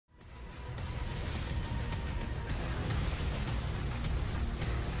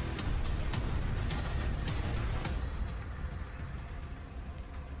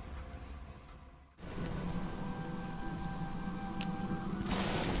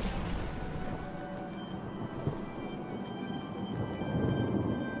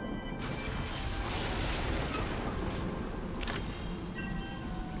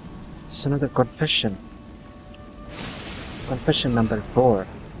there's another confession. Confession number 4.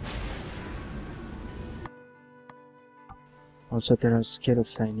 Also, there are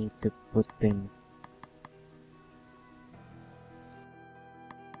skills I need to put in.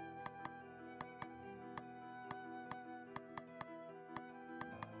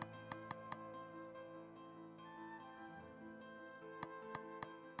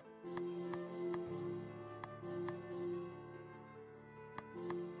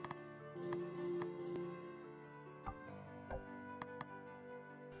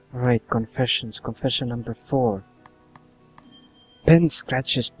 Right, confessions. Confession number 4. Pen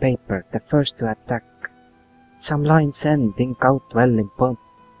scratches paper, the first to attack. Some lines end, ink out well,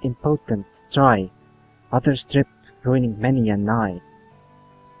 impotent, dry. Others drip, ruining many an eye.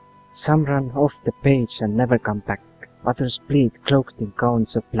 Some run off the page and never come back. Others bleed, cloaked in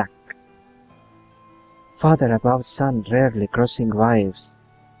gowns of black. Father above son, rarely crossing wives.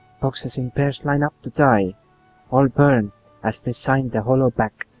 Boxes in pairs line up to die. All burn as they sign the hollow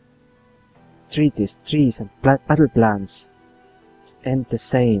pact. Treaties, trees, and battle plans end the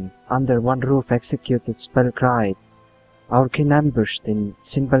same. Under one roof executed spell cried. Our kin ambushed in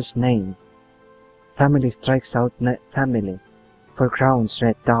symbol's name. Family strikes out family, for crowns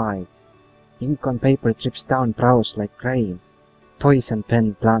red dyed. Ink on paper drips down brows like rain. Poison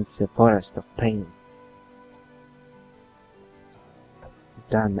pen plants a forest of pain.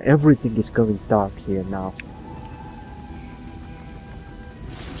 Damn, everything is going dark here now.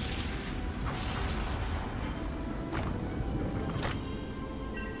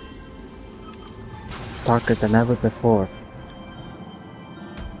 Darker than ever before.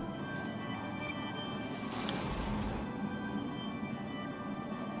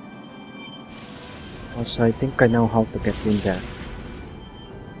 Also, I think I know how to get in there.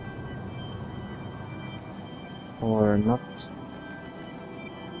 Or not.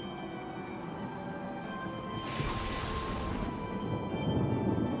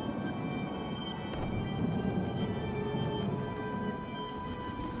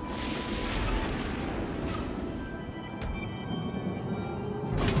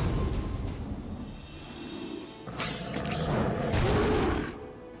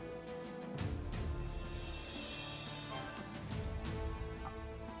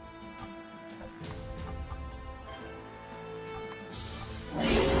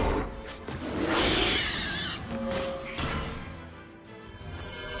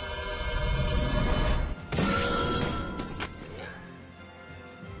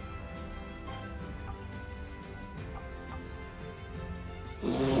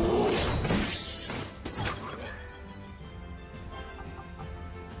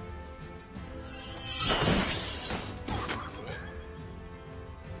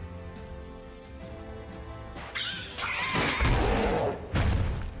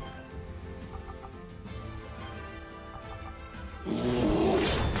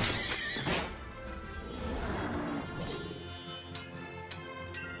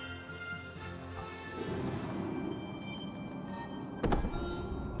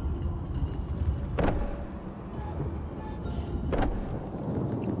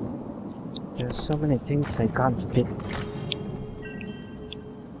 There are so many things I can't pick.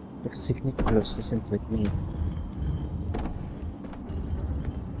 Because Nicholas isn't with me.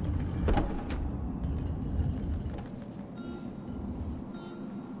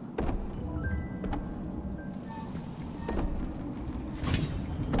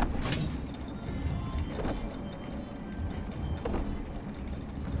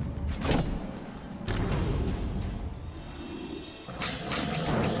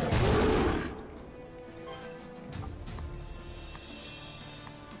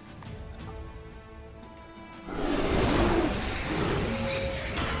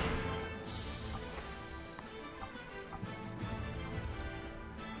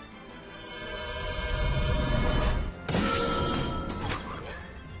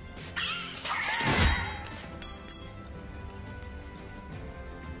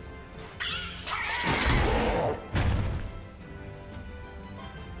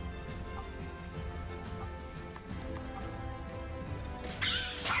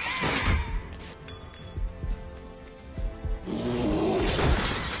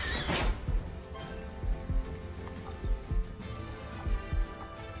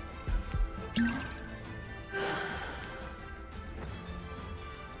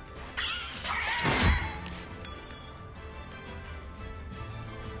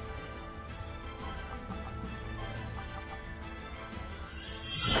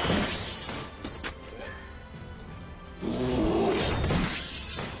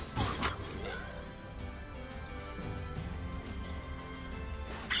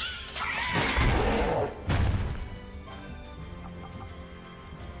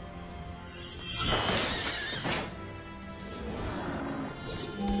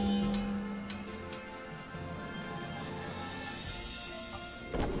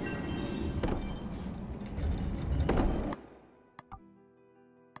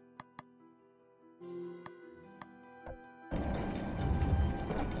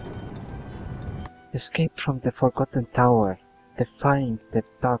 Escape from the Forgotten Tower, defying the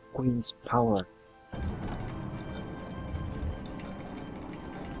Dark Queen's power.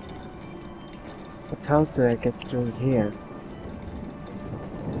 But how do I get through here?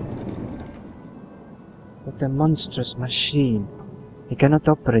 What a monstrous machine! I cannot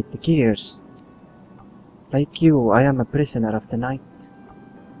operate the gears. Like you, I am a prisoner of the night,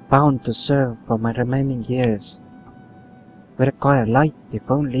 bound to serve for my remaining years. We require light if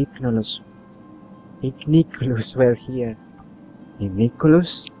only Igniculus were here.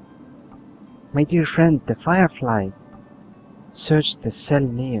 Igniculus? My dear friend, the Firefly! Search the cell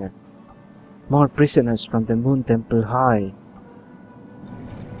near. More prisoners from the Moon Temple High.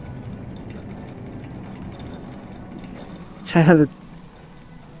 Help!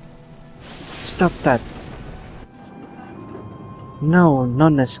 Stop that! No,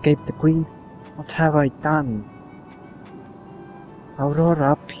 none escaped the Queen. What have I done?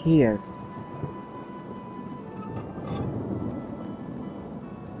 Aurora up here.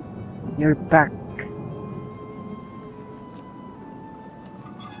 You're back.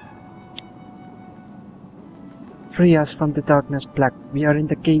 Free us from the darkness black. We are in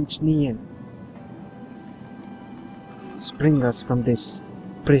the cage near. Spring us from this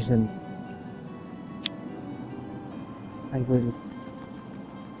prison. I will.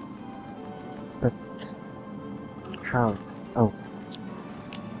 But how? Oh.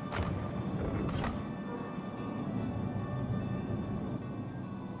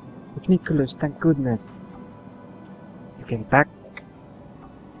 Nicholas, thank goodness. You came back.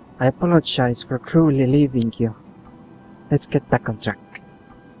 I apologize for cruelly leaving you. Let's get back on track.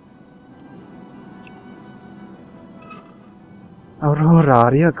 Aurora,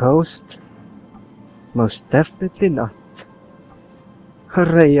 are you a ghost? Most definitely not.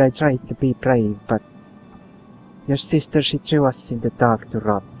 Hooray, I tried to be brave, but your sister, she threw us in the dark to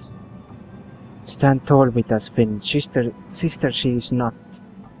rot. Stand tall with us, Finn. Sister, she is not.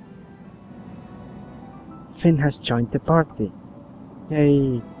 Finn has joined the party.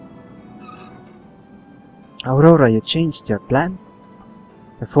 Yay! Aurora, you changed your plan?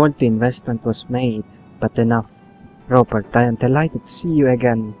 A faulty investment was made, but enough. Robert, I am delighted to see you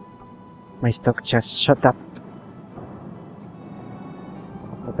again. My stock just shut up.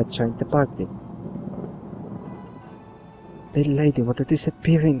 Robert joined the party. Little lady, what a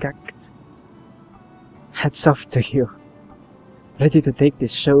disappearing act. Hats off to you. Ready to take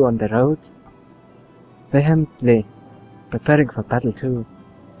this show on the road? Vehemently, preparing for battle too.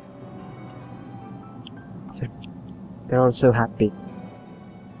 They're all so happy.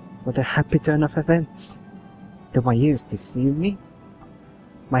 What a happy turn of events. Do my ears deceive me?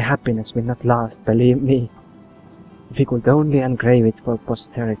 My happiness will not last, believe me. If we could only engrave it for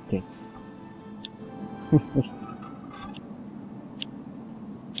posterity.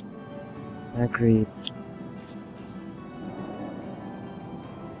 Agreed.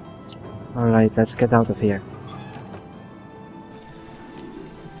 Alright, let's get out of here.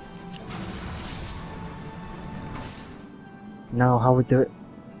 Now how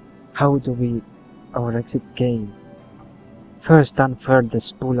do we our exit game? First unfurl the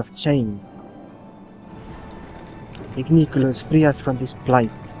spool of chain. Igniculus, free us from this plight.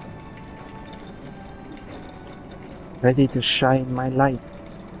 Ready to shine my light.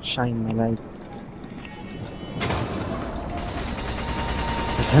 Shine my light.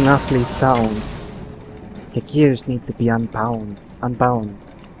 It's an ugly sound. The gears need to be unbound.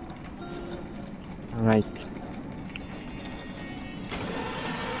 Alright.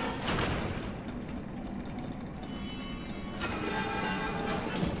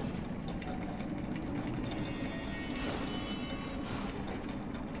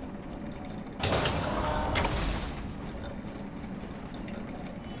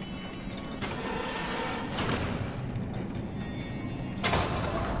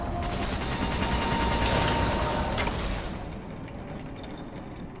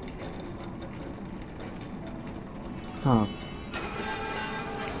 Huh.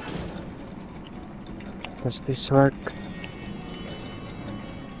 Does this work?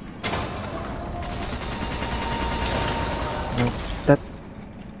 No, that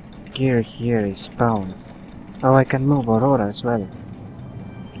gear here is bound. Oh, I can move Aurora as well.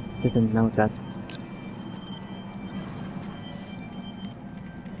 Didn't know that.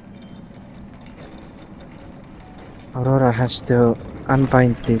 Aurora has to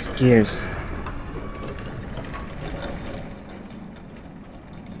unbind these gears.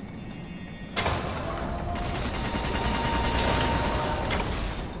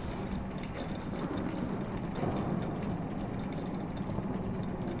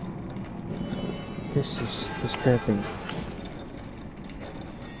 This is disturbing.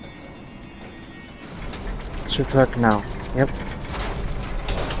 should work now. Yep.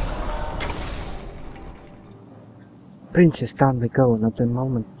 Princess, down we go, not a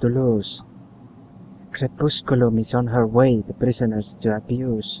moment to lose. Crepusculum is on her way, the prisoners to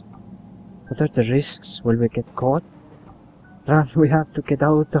abuse. What are the risks? Will we get caught? Run, we have to get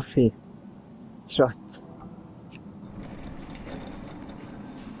out of here. Trot.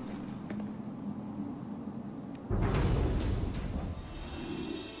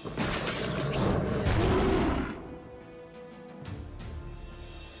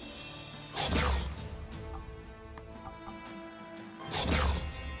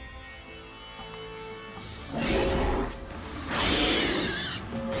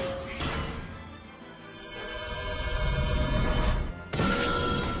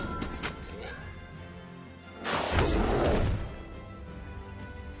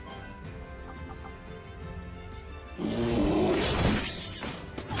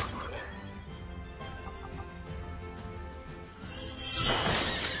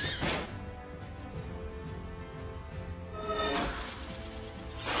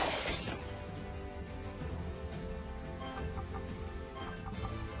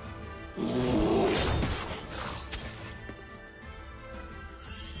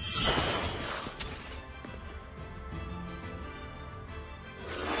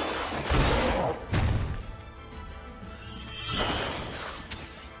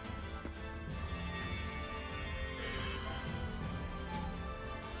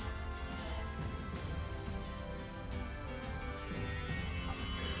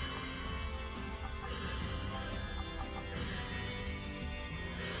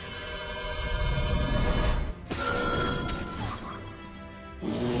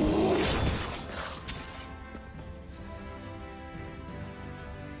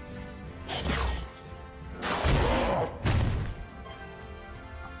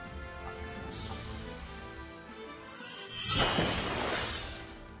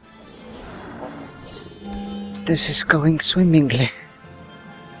 This is going swimmingly.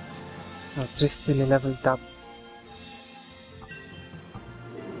 Oh, Tristily leveled up.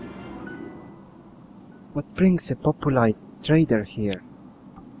 What brings a populite trader here?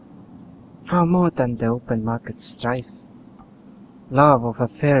 Far more than the open market strife. Love of a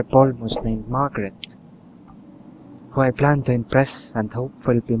fair Bolmus named Margaret, who I plan to impress and hope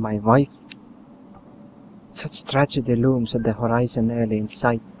will be my wife. Such tragedy looms on the horizon early in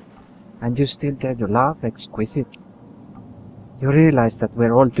sight, and you still dare to laugh, exquisite. You realize that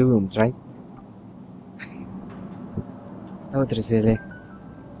we're all doomed, right? Oh, Drusilla.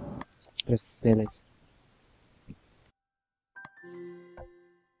 Drusillas.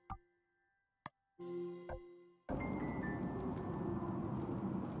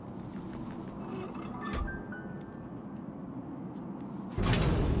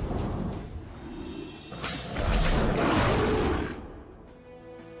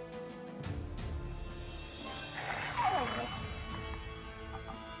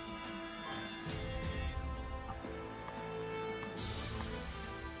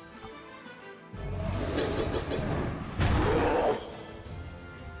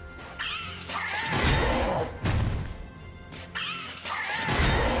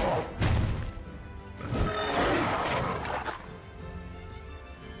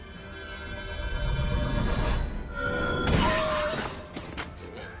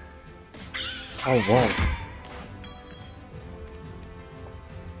 Oh wow.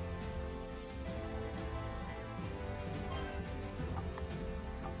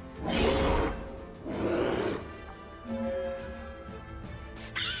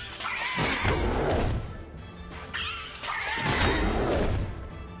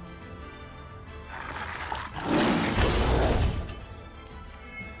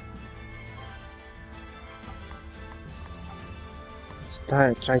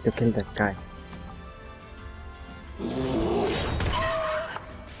 Let's try to kill that guy.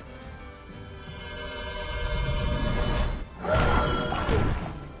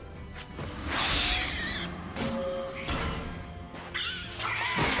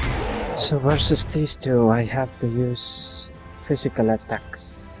 So versus these two, I have to use physical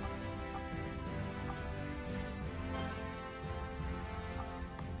attacks.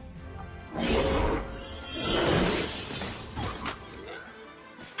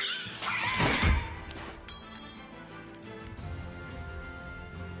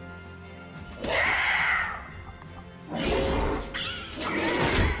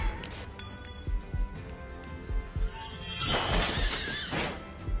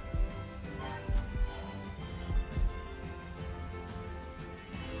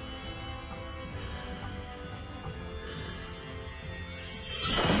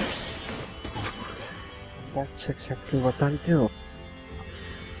 That's exactly what I'll do.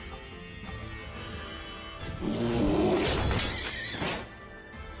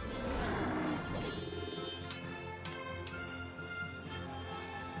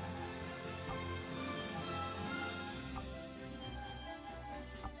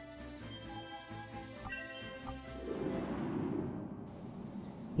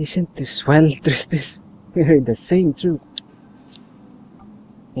 Isn't this well, Tristis? We're in the same troop.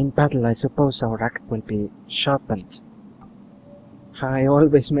 In battle, I suppose our act will be sharpened. I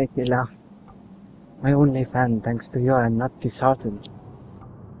always make me laugh. My only fan, thanks to you, I'm not disheartened.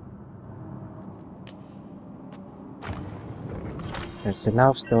 There's a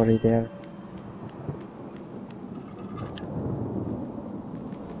love story there.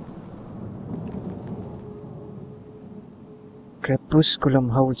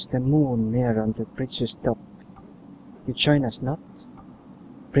 Crepusculum holds the moon near on the bridge's top. You join us not?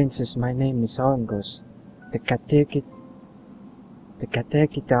 Princess, my name is Angus. The Katekita,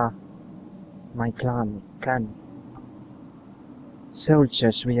 my clan.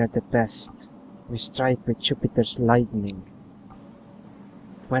 Soldiers, we are the best. We strike with Jupiter's lightning.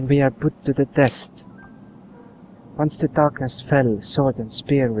 When we are put to the test, once the darkness fell, sword and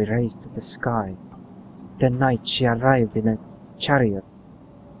spear we raised to the sky. That night she arrived in a chariot,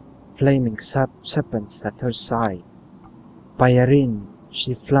 flaming serpents at her side. By a ring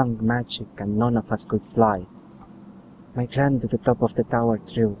she flung magic and none of us could fly. My clan to the top of the tower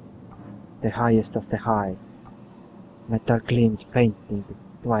drew, the highest of the high. Metal gleamed faint in the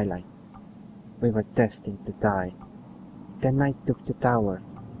twilight. We were destined to die. The night took the tower.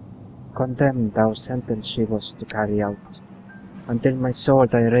 Condemned our sentence she was to carry out. Until my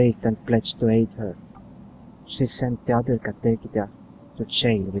sword I raised and pledged to aid her. She sent the other Katekida to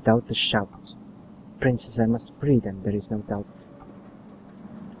jail without a shout. Princess, I must free them, there is no doubt.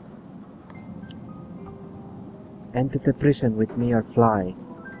 Enter the prison with me or fly.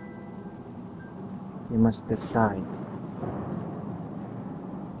 You must decide.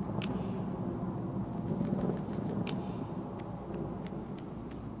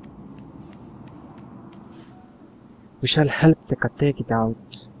 We shall help the Katekida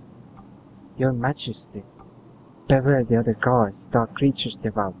out. Your Majesty, beware the other guards, dark creatures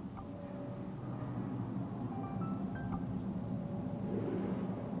devour.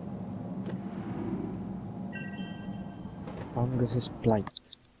 Angus's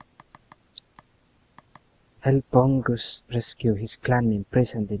plight. Help Angus rescue his clan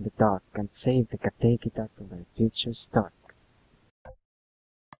imprisoned in the dark and save the Katekida from their future stark.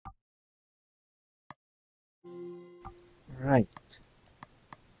 Right.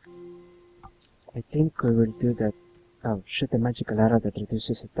 I think we will do that. Oh, shoot a magical arrow that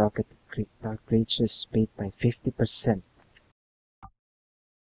reduces a target dark creature's speed by 50%.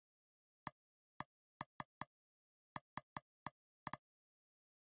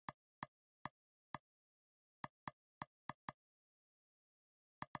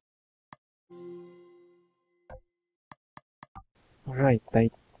 Right, I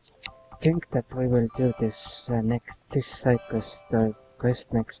think that we will do this this side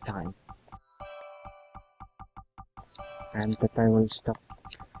quest next time. And that I will stop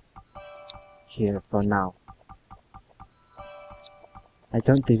here for now. I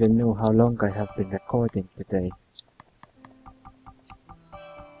don't even know how long I have been recording today.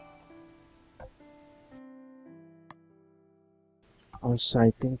 Also,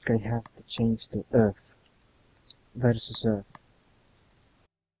 I think I have to change to Earth versus Earth.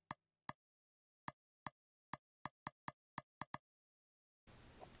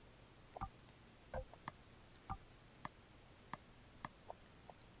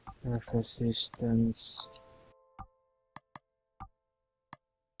 Earth resistance.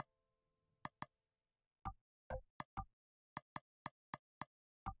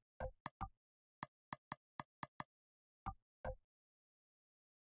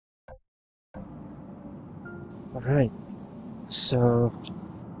 Alright, so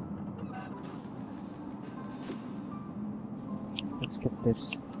let's get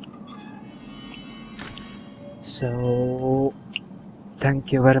this. So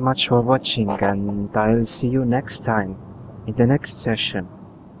thank you very much for watching, and I'll see you next time in the next session.